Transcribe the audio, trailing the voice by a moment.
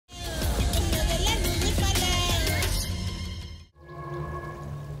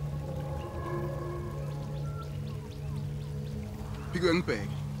Phiki ngibheke.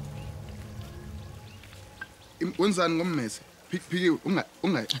 Wenzani ngommese? Phiki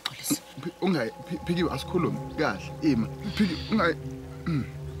Phiki asikhulume kahle. Ima. Phiki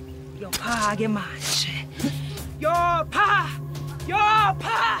Yopha ke manje. Yopha!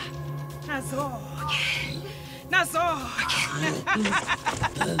 Nazoke.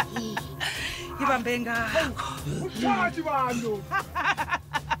 Ibambe ngakho. Uchathi bani?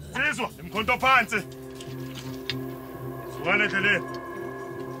 Sizwa imkhonto phansi. Sukane endleleni.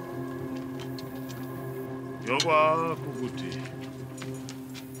 Yokwakho ukuthi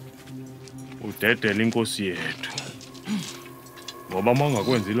udedele inkosi yethu. Ngoba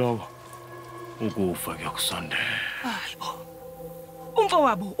mangakwenzi lokho ukufa kuyakusondela. Hayibo.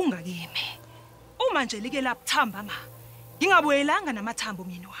 Umfowabo ungakimi. Uma nje like lapthamba ma. Ngingabuyelanga namathambo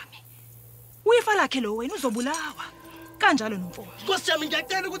myeni wami. Uyifalakhe lo wena uzobulawa. Kanjalo nomfowabo. Nkosi yami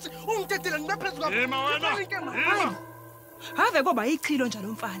ngiyacela ukuthi ungidedele ngibaphezulu kwami. Yima wena. Have koba ichilo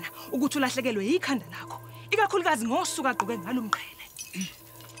njalo mfana ukuthi ulahlekelwe ikhanda lakho. Ikakhulukazi ngosuku agqoke ngalo umqhele.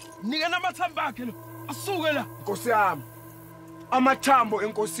 Nika namathambo akhe lo. Asuke la. Nkosi yami. Amathambo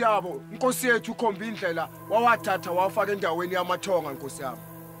enkosi yabo, inkosi yethu ukhomba indlela wawathatha wafaka endaweni yamathonga nkosi yami.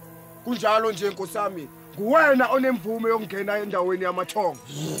 Kunjalo nje nkosi yami, nguwena onemvume yokungena endaweni yamathonga.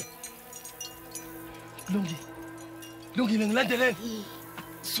 Lungile ngilandeleni.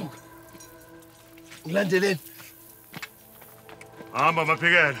 Suka. Ngilandeleni. Hamba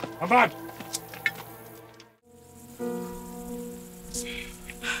maphikela. Hambani.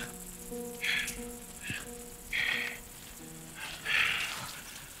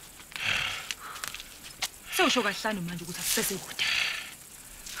 Sewusho kahlanu manje ukuthi asisese kude.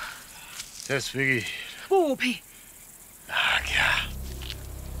 Sesifikile. Kuphi? Akya.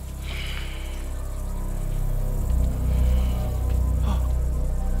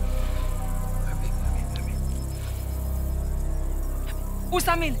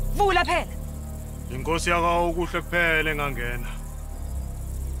 Usamile, vula phela. Inkosi yakawo ukuhle kuphela engangena.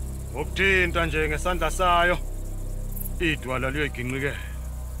 Ngokuthinta nje ngesandla sayo idwala liyoyiginqikela.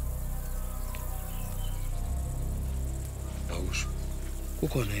 Awusho.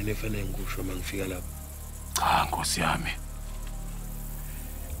 Kukhona yini efanele ngikusho mangifika lapha? Cha Nkosi yami.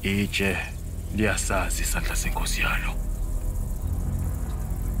 Itshe liyasazi isandla senkosi yalo.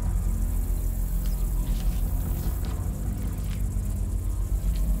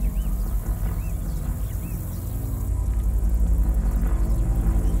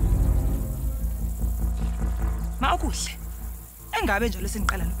 Mawukuhle. Engabe njalo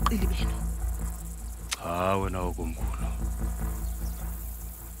seniqala nokuqili benu. Cha wena okumkhulu.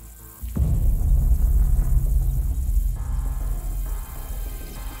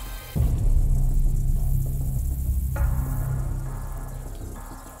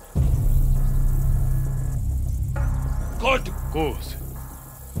 Kodwa Nkosi.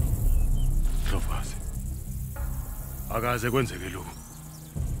 Hlofazi. Akaze kwenzeke lokho.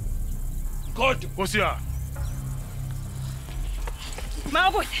 kodwa Nkosi yami.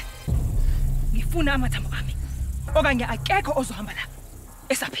 Mawukuhle. Ngifuna amathambo ami. Okanye akekho ozohamba la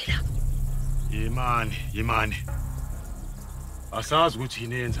esaphila. Yimani. Asazi ukuthi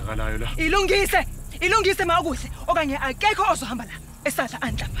yini eyenzakalayo la. Ilungise mawukuhle. Okanye akekho ozohamba la esadla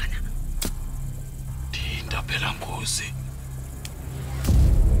anhlambana. Thinta phela Nkosi.